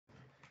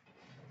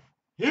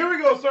Here we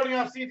go, starting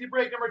off CNC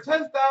break number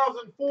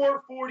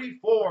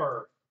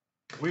 10,444.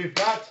 We've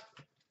got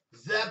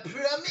the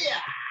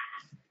premiere.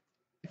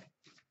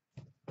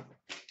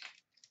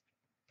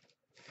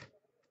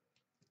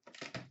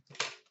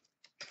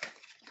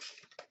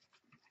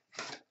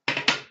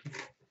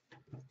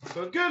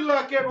 So good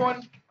luck,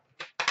 everyone.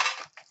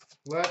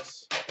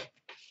 Let's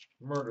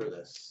murder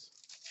this.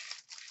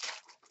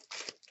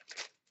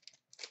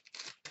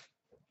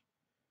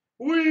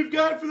 We've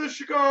got for the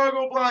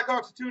Chicago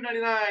Blackhawks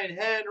 $2.99,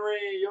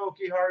 Henry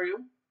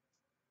Jokiharju.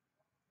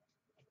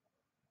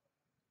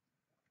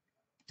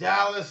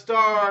 Dallas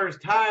Stars,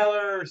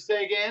 Tyler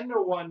Seguin to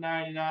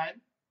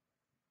 $1.99.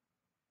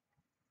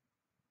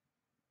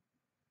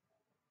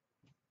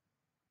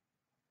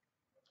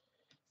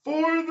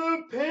 For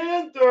the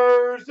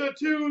Panthers, the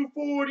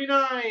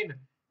 $2.49,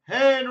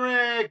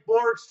 Henrik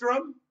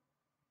Borgstrom.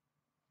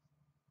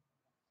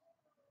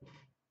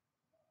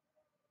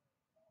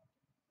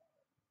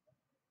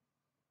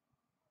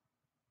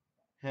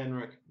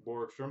 Henrik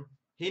Borgstrom.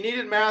 He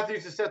needed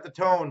Matthews to set the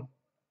tone.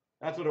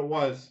 That's what it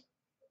was.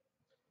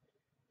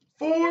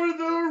 For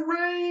the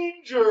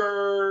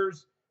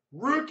Rangers,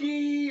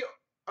 rookie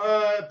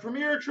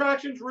Premier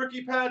Attractions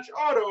rookie patch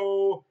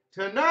auto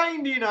to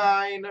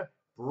 99,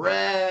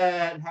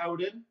 Brett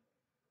Howden.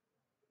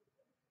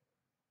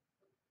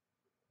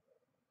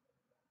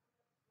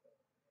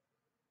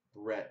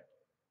 Brett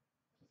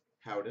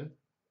Howden.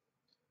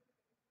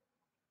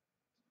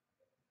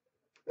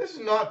 This is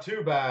not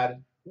too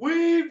bad.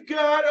 We've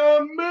got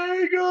a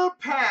mega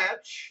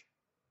patch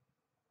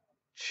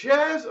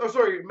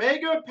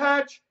mega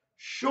patch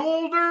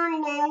shoulder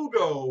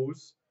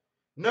logos,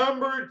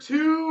 number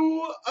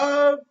 2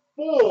 of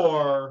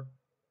 4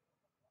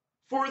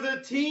 for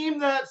the team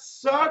that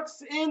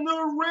sucks in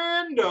the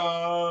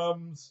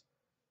randoms,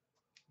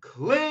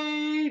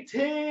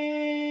 Clayton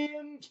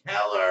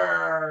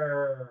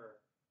Keller.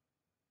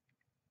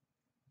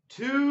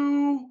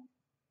 2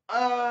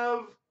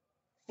 of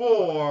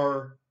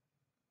 4.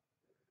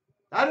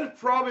 That is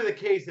probably the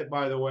case,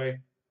 by the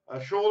way.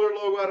 A shoulder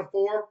logo out of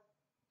 4.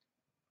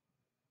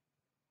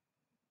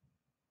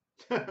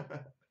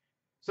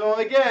 So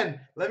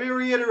again, let me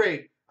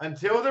reiterate,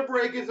 until the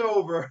break is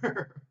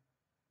over.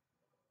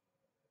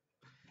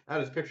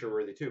 That is picture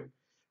worthy too.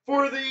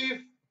 For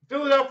the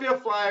Philadelphia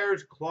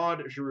Flyers,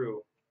 Claude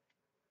Giroux.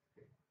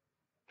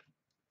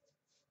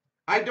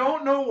 I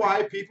don't know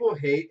why people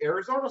hate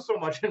Arizona so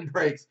much in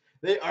breaks.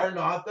 They are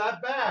not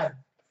that bad.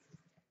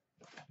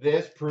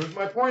 This proves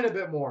my point a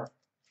bit more.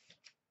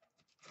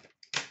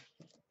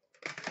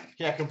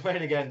 Yeah,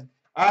 complain again.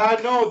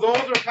 No, those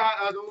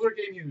are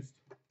game used.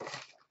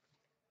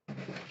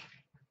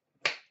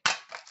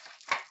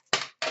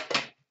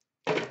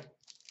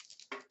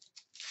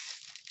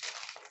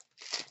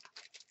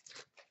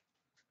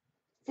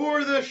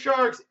 For the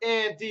Sharks,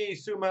 Antti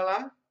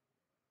Sumela.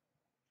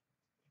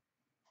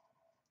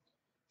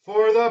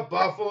 For the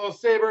Buffalo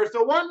Sabres, to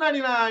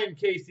 $1.99,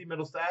 Casey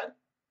Mittelstadt.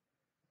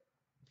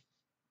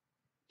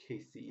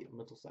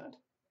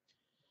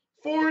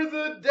 For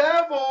the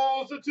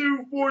Devils, to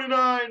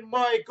 $2.49,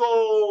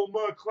 Michael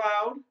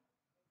McLeod.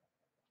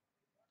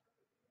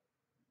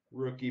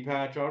 Rookie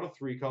patch auto,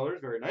 3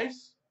 colors, very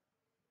nice.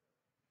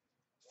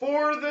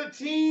 For the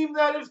team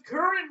that is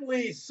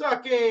currently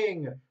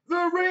sucking,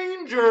 the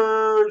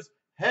Rangers,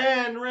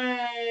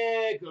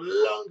 Henrik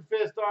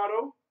Lundqvist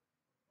auto.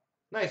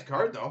 Nice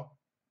card, though.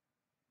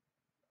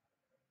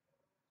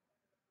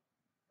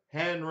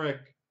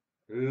 Henrik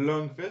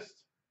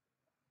Lundqvist.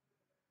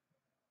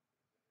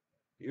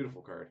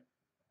 Beautiful card.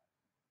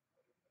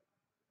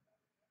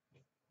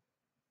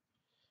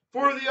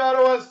 For the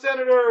Ottawa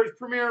Senators,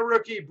 premier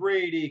rookie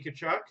Brady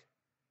Tkachuk.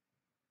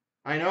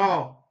 I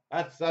know.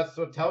 That's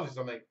what tells you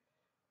something.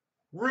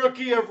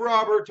 Rookie of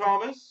Robert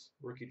Thomas,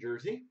 rookie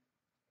jersey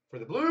for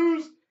the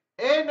Blues.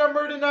 And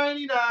number to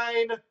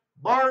 99,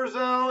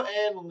 Barzal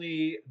and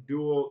Lee,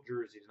 dual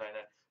jerseys,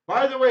 99.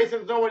 By the way,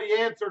 since nobody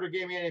answered or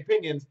gave me any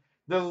opinions,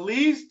 the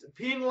least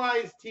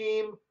penalized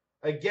team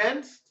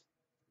against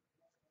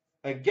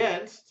the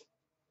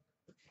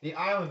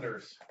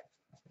Islanders.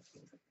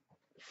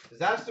 Does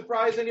that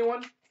surprise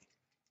anyone?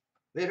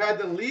 They've had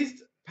the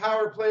least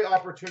power play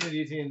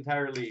opportunities in the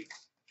entire league.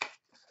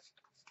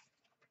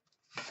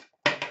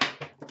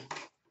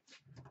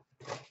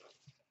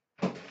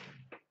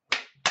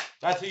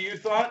 That's what you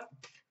thought?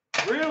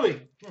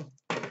 Really?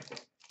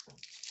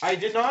 I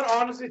did not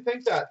honestly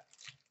think that.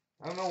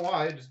 I don't know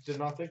why. I just did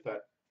not think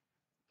that.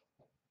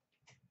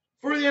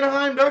 For the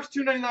Anaheim Ducks,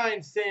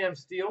 $2.99, Sam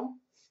Steele.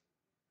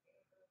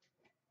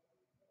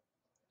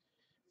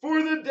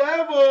 For the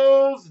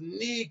Devils,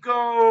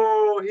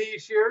 Nico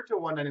Hischier to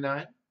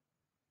 $1.99.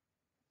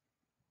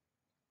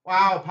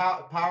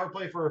 Wow, power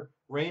play for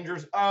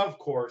Rangers, of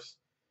course.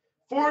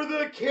 For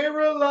the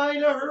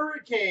Carolina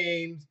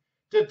Hurricanes,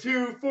 to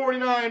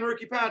 $2.49,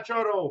 rookie patch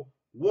auto,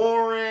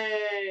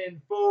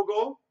 Warren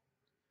Fogle.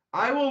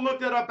 I will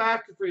look that up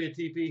after for you,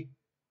 TP.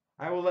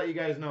 I will let you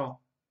guys know.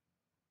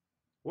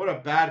 What a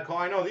bad call.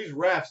 I know these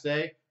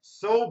refs,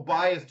 so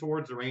biased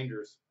towards the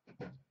Rangers.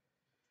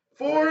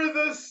 For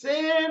the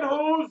San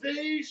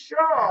Jose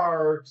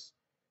Sharks,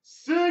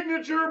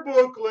 signature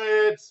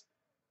booklets,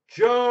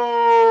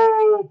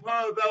 Joe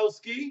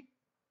Pavelski.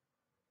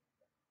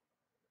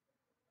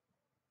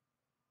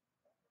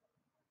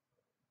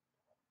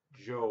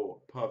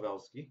 Joe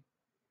Pavelski.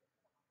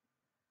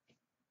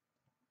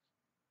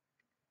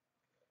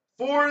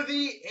 For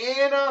the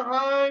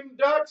Anaheim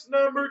Ducks,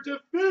 number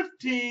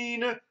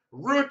 /15,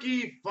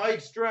 rookie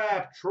fight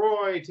strap,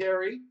 Troy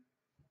Terry.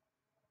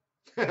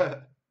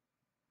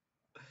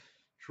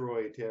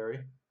 Troy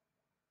Terry.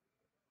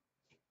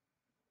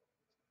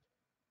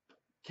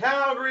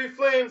 Calgary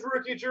Flames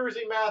rookie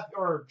jersey,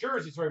 Matthew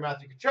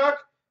Tkachuk,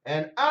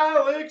 and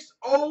Alex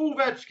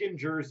Ovechkin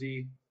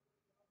jersey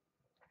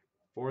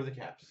for the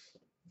Caps.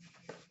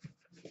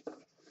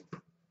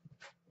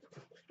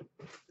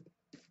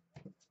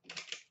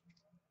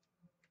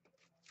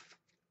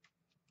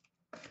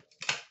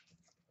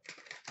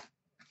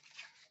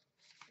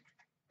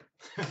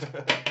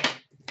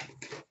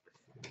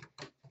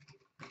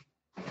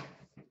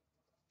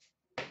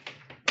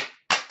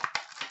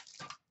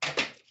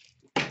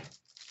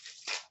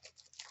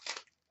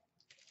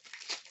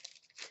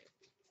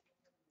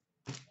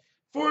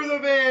 For the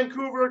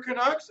Vancouver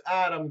Canucks,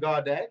 Adam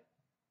Gaudette,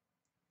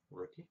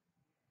 rookie.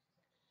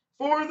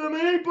 For the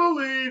Maple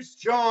Leafs,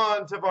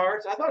 John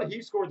Tavares. I thought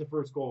he scored the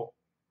first goal.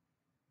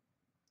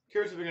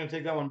 Curious if we're going to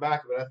take that one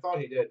back, but I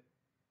thought he did.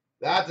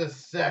 That's a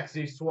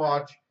sexy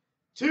swatch.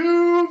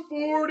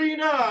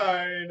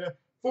 $249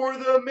 for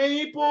the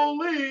Maple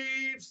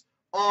Leafs,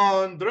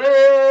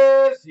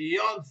 Andres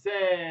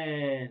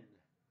Johnsson.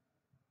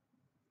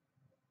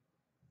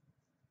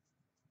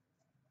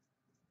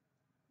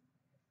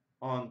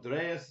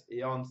 Andreas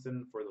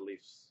Johnsson for the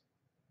Leafs.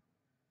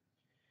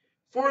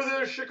 For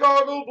the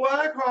Chicago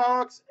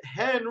Blackhawks,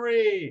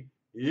 Henry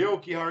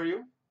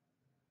Jokiharju.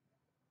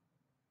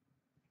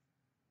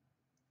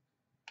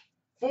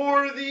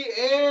 For the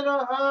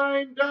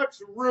Anaheim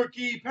Ducks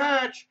rookie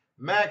patch,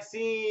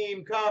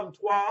 Maxime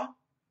Comtois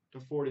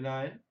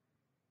 /49.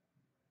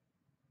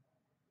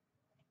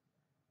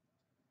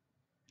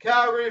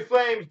 Calgary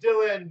Flames,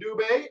 Dylan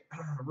Dubé,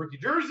 rookie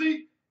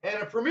jersey.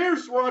 And a premier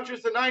swatch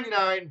is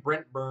 /99,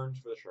 Brent Burns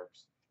for the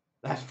Sharks.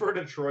 That's for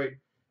Detroit.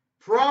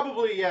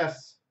 Probably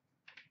yes.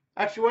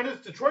 Actually, when is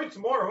Detroit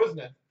tomorrow, isn't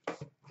it?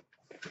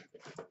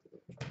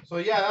 So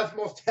yeah, that's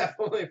most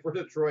definitely for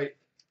Detroit.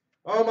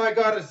 Oh my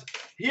God,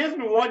 he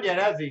hasn't won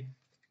yet, has he?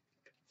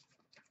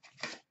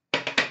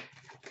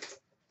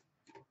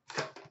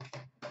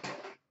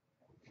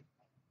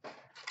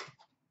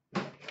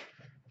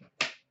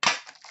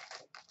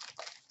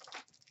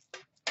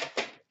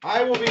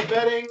 I will be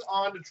betting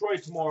on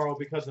Detroit tomorrow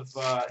because of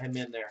him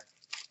in there.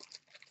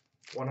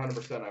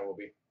 100% I will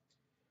be.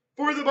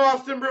 For the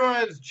Boston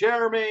Bruins,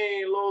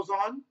 Jeremy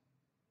Lauzon.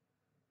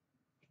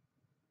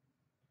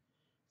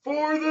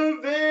 For the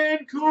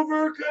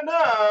Vancouver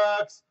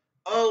Canucks,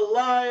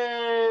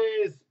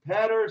 Elias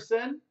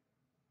Pettersson.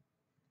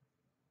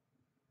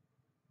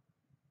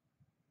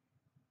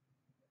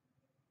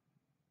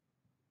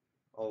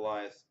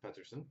 Elias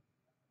Pettersson.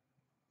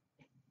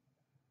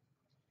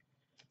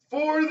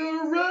 For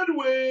the Red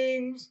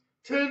Wings,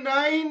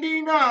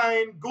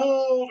 /99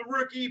 gold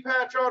rookie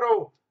patch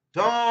auto,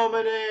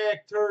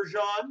 Dominic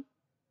Turgeon.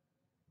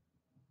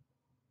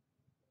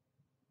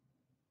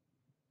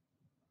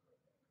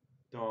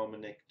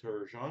 Dominic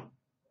Turgeon.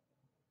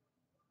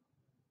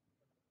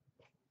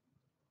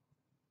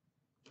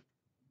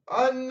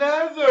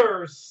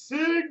 Another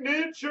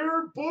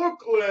signature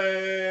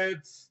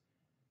booklet,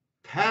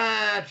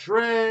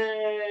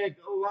 Patrick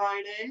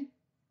Laine.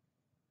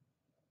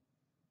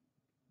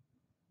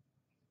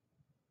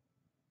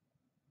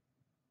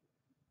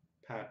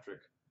 Patrick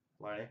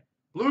Laine.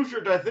 Blue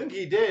shirt, I think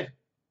he did.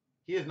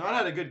 He has not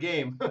had a good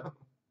game.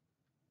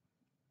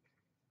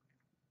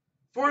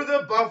 For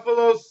the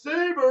Buffalo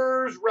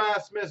Sabres,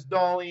 Rasmus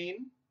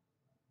Dahlin,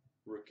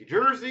 rookie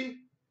jersey.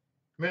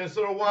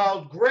 Minnesota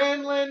Wild,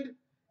 Granlund,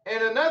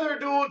 and another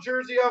dual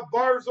jersey of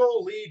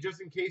Barzal Lee,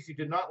 just in case you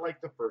did not like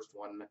the first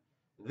one.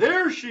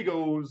 There she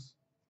goes.